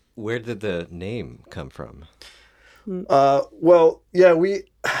 So, where did the name come from? Well, yeah,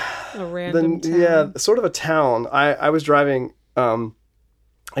 a random town. Sort of a town. I was driving.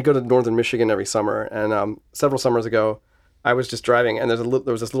 I go to northern Michigan every summer, and several summers ago, I was just driving, and there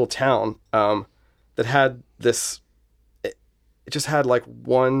was this little town that had this. It just had like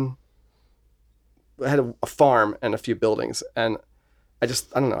one. It had a farm and a few buildings, and I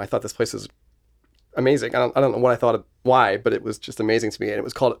don't know. I thought this place was amazing. I don't know what I thought of why, but it was just amazing to me, and it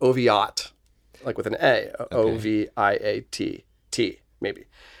was called Oviatt, like with an A, Oviat, maybe.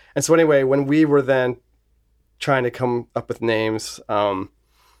 And so anyway, when we were then trying to come up with names,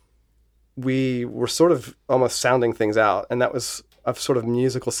 we were sort of almost sounding things out, and that was a sort of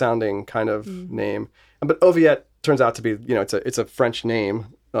musical sounding kind of name. But Oviatt turns out to be, you know, it's a French name.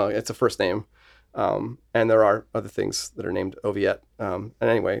 It's a first name, and there are other things that are named Oviatt. And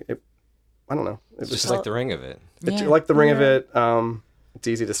anyway, I don't know. It's just like the ring of it. It's Yeah. like the ring of it. It's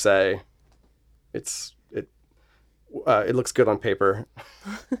easy to say. It looks good on paper.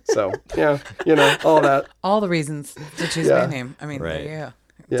 So yeah, all that. All the reasons to choose Yeah. band name. I mean, Right. yeah,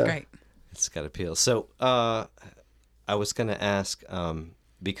 it's Yeah. great. It's got appeal. So I was going to ask,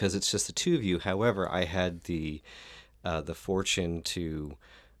 because it's just the two of you. However, I had the fortune to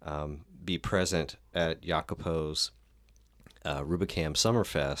be present at Jacopo's Rubicam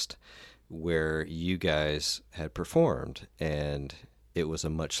Summerfest, where you guys had performed, and it was a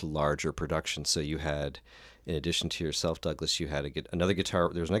much larger production. So you had, in addition to yourself, Douglas, you had another guitar.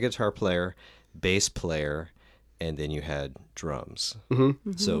 There was another guitar player, bass player, and then you had drums.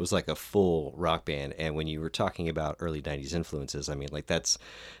 Mm-hmm. So it was like a full rock band. And when you were talking about early 90s influences, I mean, like that's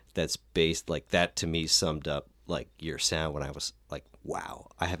based, like that to me summed up like your sound when I was like, wow,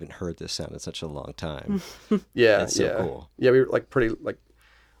 I haven't heard this sound in such a long time. Yeah, That's so yeah, cool. yeah. We were like pretty like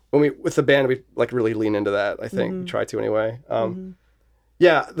when we with the band, we like really lean into that. I think we try to anyway.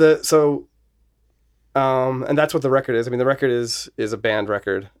 Yeah. And that's what the record is. I mean, the record is a band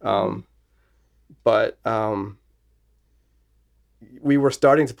record. But we were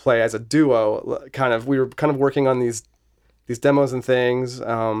starting to play as a duo. We were kind of working on these demos and things.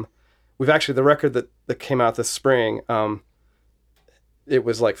 We've actually, the record that came out this spring, it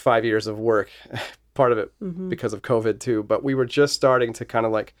was like 5 years of work, part of it because of COVID too. But we were just starting to kind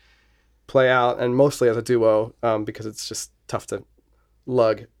of like play out, and mostly as a duo, because it's just tough to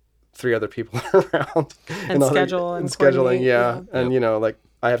lug 3 other people around And schedule and coordinate, yeah. yeah. And like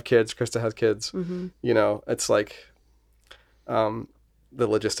I have kids, Krista has kids. It's like the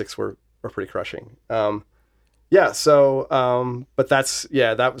logistics were pretty crushing. But that's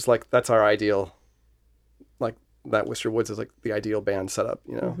our ideal, like that Worcester Woods is like the ideal band setup,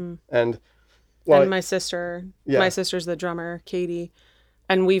 and and my sister's the drummer, Katie,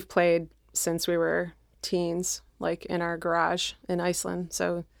 and we've played since we were teens, like in our garage in Iceland.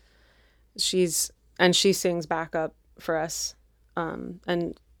 So she sings backup for us,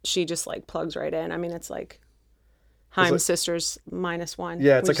 and she just like plugs right in. I mean, it's like Haim sisters -1.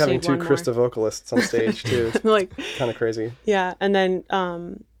 Yeah, it's We like having just 2 need one more. Krista vocalists on stage too. It's Like, kind of crazy. yeah, and then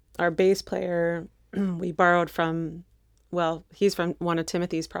our bass player we borrowed from, well, he's from one of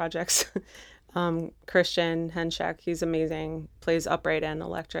Timothy's projects, Christian Henschek. He's amazing, plays upright and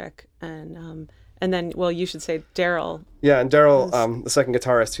electric, and then, well, you should say Daryl. Yeah, and Daryl, the second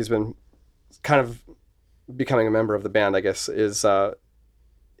guitarist, who's been kind of becoming a member of the band, I guess, is one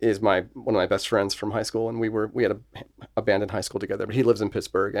of my best friends from high school, and we had a band in high school together. But he lives in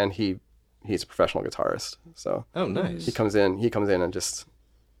Pittsburgh, and he's a professional guitarist. So Oh, nice. he comes in and just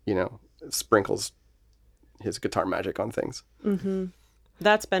sprinkles his guitar magic on things.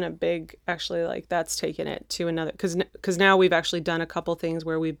 That's been a big, actually, like that's taken it to another, because now we've actually done a couple things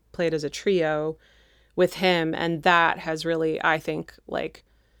where we played as a trio with him, and that has really, I think, like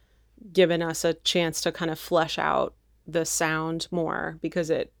given us a chance to kind of flesh out the sound more,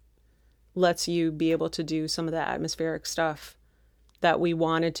 because it lets you be able to do some of the atmospheric stuff that we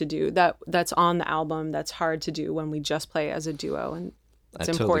wanted to do, that's on the album, that's hard to do when we just play as a duo, and it's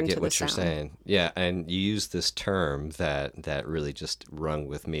I totally important get to the what you're sound. saying. Yeah, and you used this term that really just rung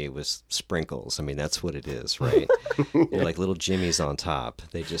with me, was sprinkles. I mean, that's what it is, right? They're like little jimmies on top.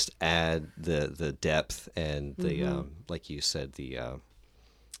 They just add the depth and the like you said, the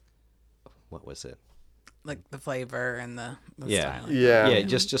what was it? Like the flavor and the Yeah. style. Yeah.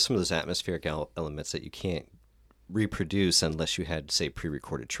 Just some of those atmospheric elements that you can't reproduce unless you had, say,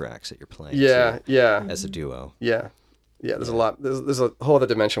 pre-recorded tracks that you're playing. Yeah, too, yeah, as a duo. yeah. There's a lot. There's a whole other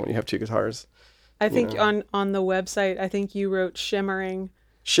dimension when you have 2 guitars. I think on the website, I think you wrote shimmering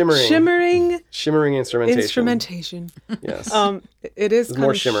Shimmering instrumentation. instrumentation. Yes. It is There's kind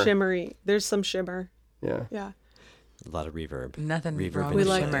more of shimmer. shimmery. There's some shimmer. Yeah. Yeah. A lot of reverb. Nothing Reverb wrong and with We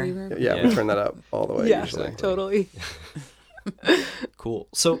like shimmer. reverb. Yeah, Yeah. we turn that up all the way Yeah, usually. totally. Cool.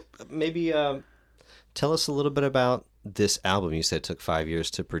 So maybe tell us a little bit about this album. You said it took 5 years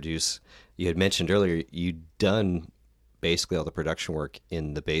to produce. You had mentioned earlier you'd done basically all the production work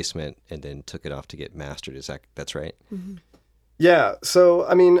in the basement and then took it off to get mastered. That's right? Yeah. So,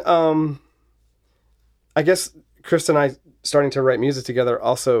 I mean, I guess Krista and I starting to write music together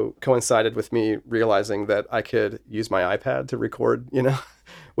also coincided with me realizing that I could use my iPad to record,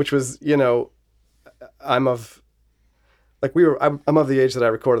 which was, I'm of the age that I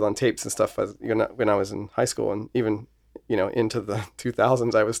recorded on tapes and stuff when I was in high school, and even, into the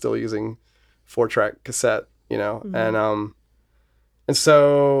 2000s, I was still using 4-track cassette, and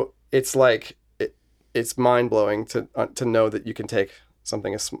so it's like, it's mind blowing to know that you can take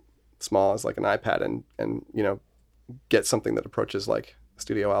something as small as like an iPad and get something that approaches like a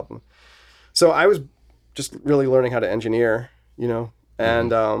studio album. So I was just really learning how to engineer,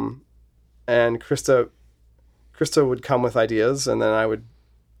 and Krista would come with ideas, and then I would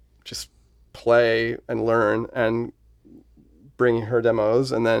just play and learn and bring her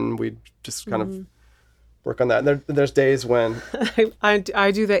demos, and then we'd just kind of work on that. And there's days when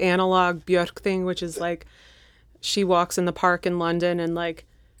I do the analog Björk thing, which is like she walks in the park in London and like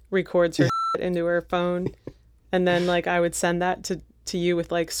records her into her phone, and then like I would send that to you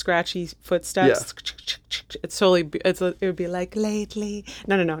with like scratchy footsteps. It's totally it would be like lately.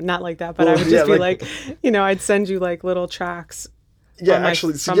 No, not like that. But I would just be like I'd send you like little tracks.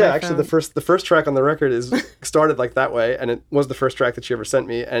 Actually, the first track on the record is started like that way, and it was the first track that she ever sent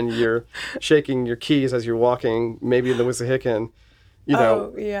me. And you're shaking your keys as you're walking, maybe in the Wissahickon,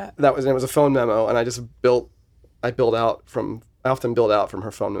 That was, and it was a phone memo, and I often build out from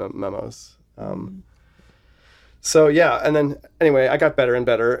her phone memos. So yeah, and then anyway, I got better and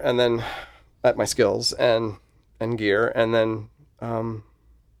better, and then at my skills and gear, and then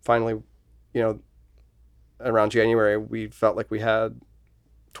finally, around January, we felt like we had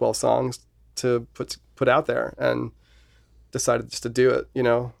 12 songs to put out there, and decided just to do it. We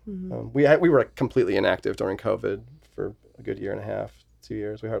were completely inactive during COVID for a good year and a half, 2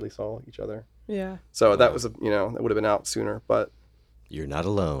 years. We hardly saw each other. Yeah. So that was that would have been out sooner, but you're not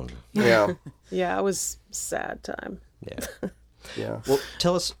alone. Yeah. Yeah, it was a sad time. Yeah. Yeah. Well,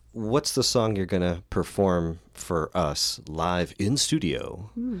 tell us, what's the song you're going to perform for us live in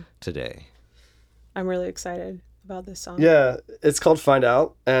studio today? I'm really excited about this song. Yeah, it's called Find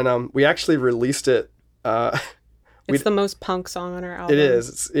Out, and we actually released it. It's the most punk song on our album. It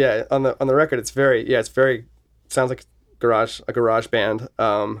is. It's, on the record, it's very sounds like a garage band,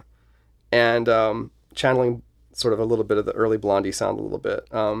 and channeling sort of a little bit of the early Blondie sound a little bit,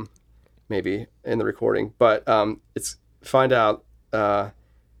 maybe in the recording, but it's Find Out,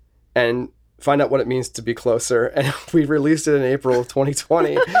 and find out what it means to be closer. And we released it in April of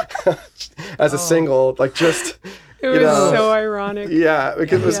 2020 as a single, like just, it was so ironic. Yeah,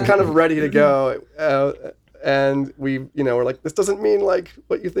 because it was kind of ready to go. And we, we're like, this doesn't mean like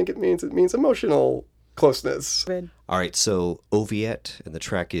what you think it means. It means emotional closeness. All right. So Oviette, and the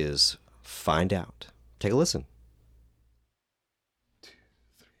track is Find Out. Take a listen.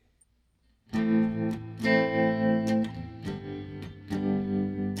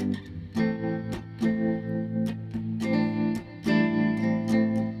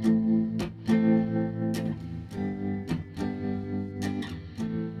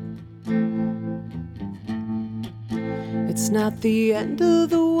 It's not the end of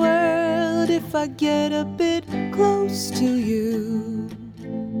the world if I get a bit close to you.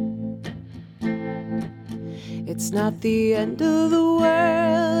 It's not the end of the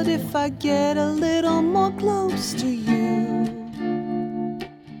world if I get a little more close to you.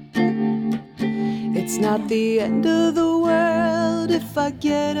 It's not the end of the world if I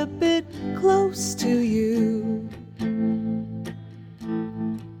get a bit close to you.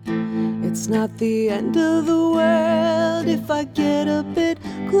 It's not the end of the world if I get a bit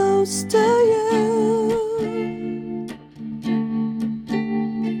close to you.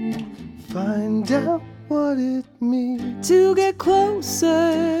 Find out what it means to get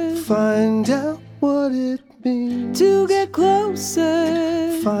closer. Find out what it means to get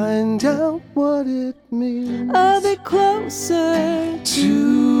closer. Find out what it means a bit closer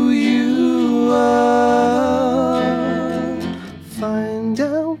to you. Find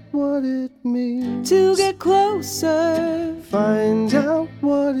out what it means to get closer. Find out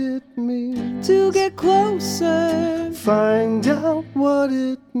what it means to get closer. Find out what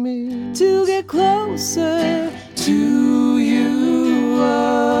it means to get closer to you.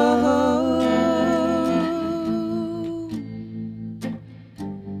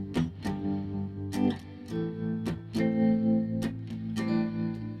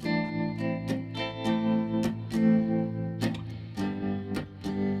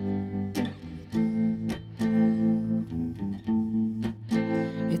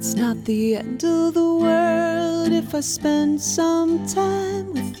 It's not the end of the world if I spend some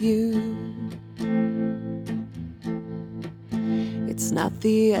time with you. It's not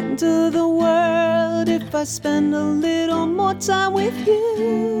the end of the world if I spend a little more time with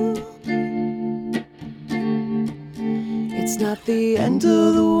you. It's not the end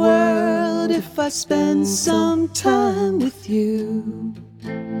of the world if I spend some time with you.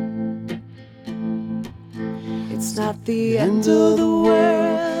 It's not the end of the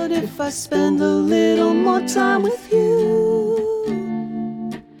world if I spend a little more time with you.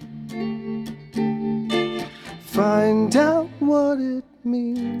 Find out what it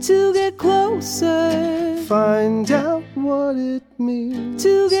means. To get closer, Find out what it means.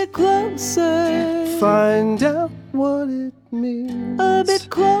 to get closer, Find out what it means. a bit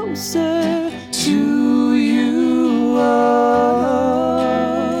closer To you.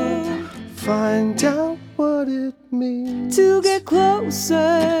 Find out what it means. to get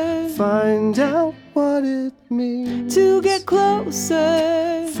closer, Find out what it means. to get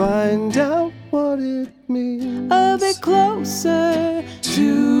closer, Find out what it means. a bit closer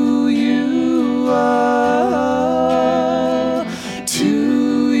To you. To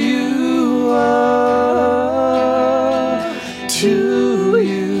you. To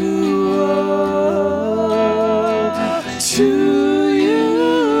you.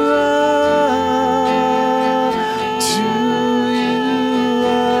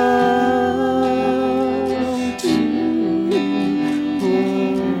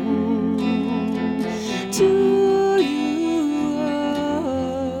 To you.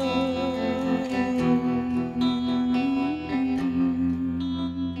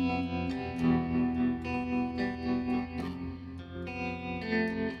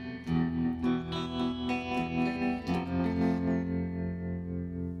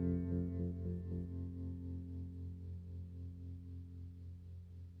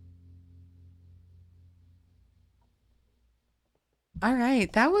 All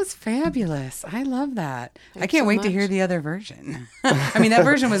right, that was fabulous. I love that. I Thanks can't so wait to hear much. the other version. I mean, that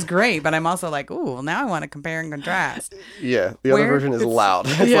version was great, but I'm also like, ooh, well, now I want to compare and contrast. Yeah, the other Where- version is loud.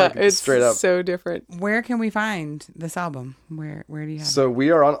 It's yeah, like it's straight up. so different. Where can we find this album? Where do you have it? So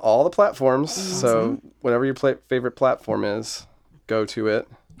we are on all the platforms. So whatever your favorite platform is, go to it.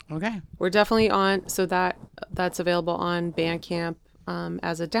 Okay. We're definitely on, so that's available on Bandcamp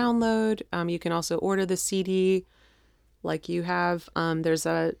as a download. You can also order the CD like you have. There's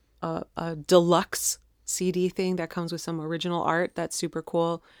a deluxe CD thing that comes with some original art. That's super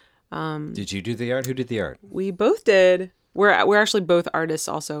cool. Did you do the art? Who did the art? We both did. We're actually both artists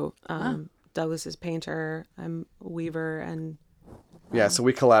also. Douglas is painter. I'm a weaver, and Yeah, so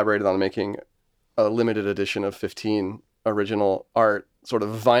we collaborated on making a limited edition of 15 original art, sort of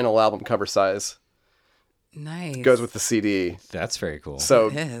vinyl album cover size. Nice. Goes with the CD. That's very cool. So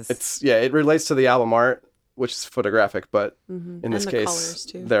It is. it relates to the album art, which is photographic, but in this the case, colors,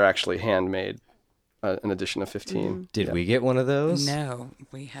 too. they're actually handmade. An edition of 15. Did we get one of those? No,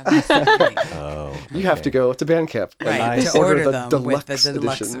 we haven't. Right. Oh. You have to go to Bandcamp and To order the them deluxe with the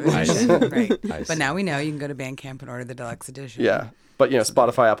deluxe edition. edition. Right. I see. But now we know you can go to Bandcamp and order the deluxe edition. Yeah, but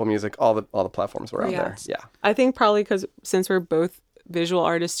Spotify, Apple Music, all the platforms were out Yeah. there. Yeah, I think probably because since we're both visual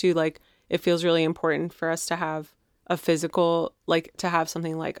artists too, like it feels really important for us to have a physical, like to have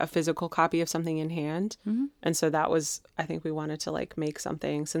something like a physical copy of something in hand. And so that was, I think we wanted to like make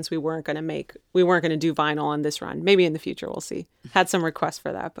something since we weren't going to do vinyl on this run. Maybe in the future, we'll see. Had some requests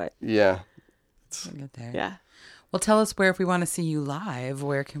for that, but yeah. We'll get there. yeah. Well, tell us where, if we want to see you live,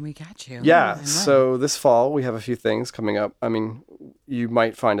 where can we catch you? Yeah, And when? so this fall we have a few things coming up. I mean, you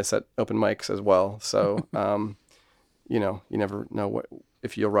might find us at open mics as well. So, you never know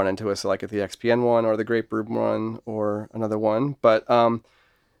if you'll run into us like at the XPN one or the Grape Brew one or another one. But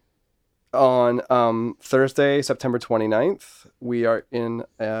on Thursday, September 29th, we are in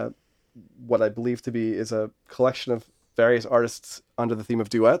what I believe to be is a collection of various artists under the theme of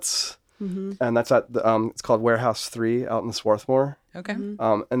duets. And that's at it's called Warehouse 3 out in Swarthmore. Okay.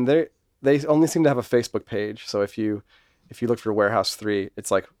 And they only seem to have a Facebook page. So if you look for Warehouse 3,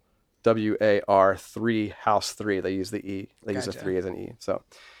 it's like WAR3 House 3. They use the E. They use a Gotcha. 3 as an E. So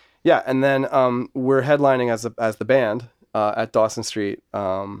yeah, and then we're headlining as the band at Dawson Street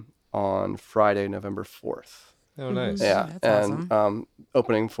on Friday, November 4th. Oh, nice. Yeah, That's and awesome.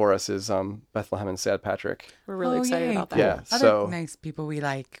 opening for us is Bethlehem and Sad Patrick. We're really excited yay. about that. Yeah, Other so nice people we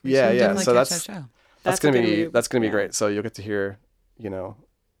like. We Yeah, should yeah, definitely so catch that's- that show. that's gonna gonna be yeah. great. So you'll get to hear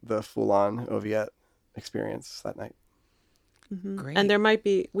the full-on Oviette experience that night. Great. And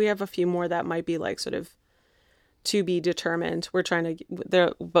we have a few more that might be like sort of to be determined. We're trying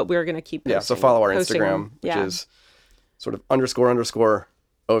to, but we're going to keep posting. Yeah, so follow our posting Instagram, them. which Yeah. is sort of _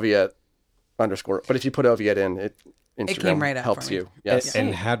 Oviette _ But if you put Oviette in, Instagram came right up helps for me. you. Yes.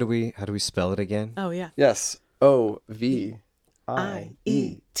 And how do we spell it again? Oh yeah. Yes. OVIETTE.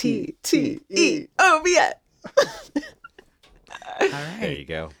 Oh yeah. All There right. you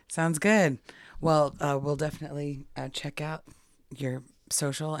go. Sounds good. Well, we'll definitely check out your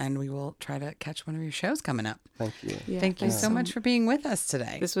social, and we will try to catch one of your shows coming up. Thank you. Yeah, Thank you thanks so much for being with us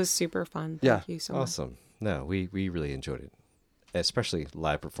today. This was super fun. Yeah. Thank you so much. Awesome. No, we really enjoyed it. Especially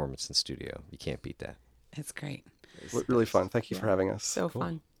live performance in studio. You can't beat that. It's great. Really fun. Thank you for having us. So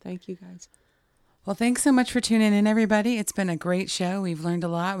fun. Thank you guys. Well, thanks so much for tuning in, everybody. It's been a great show. We've learned a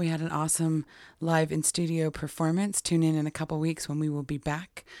lot. We had an awesome live in-studio performance. Tune in a couple weeks when we will be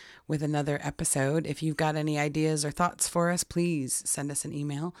back with another episode. If you've got any ideas or thoughts for us, please send us an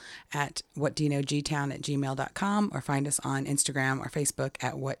email at whatdoyouknowgtown@gmail.com or find us on Instagram or Facebook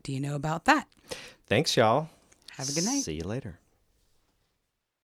at What Do You Know About That? Thanks, y'all. Have a good night. See you later.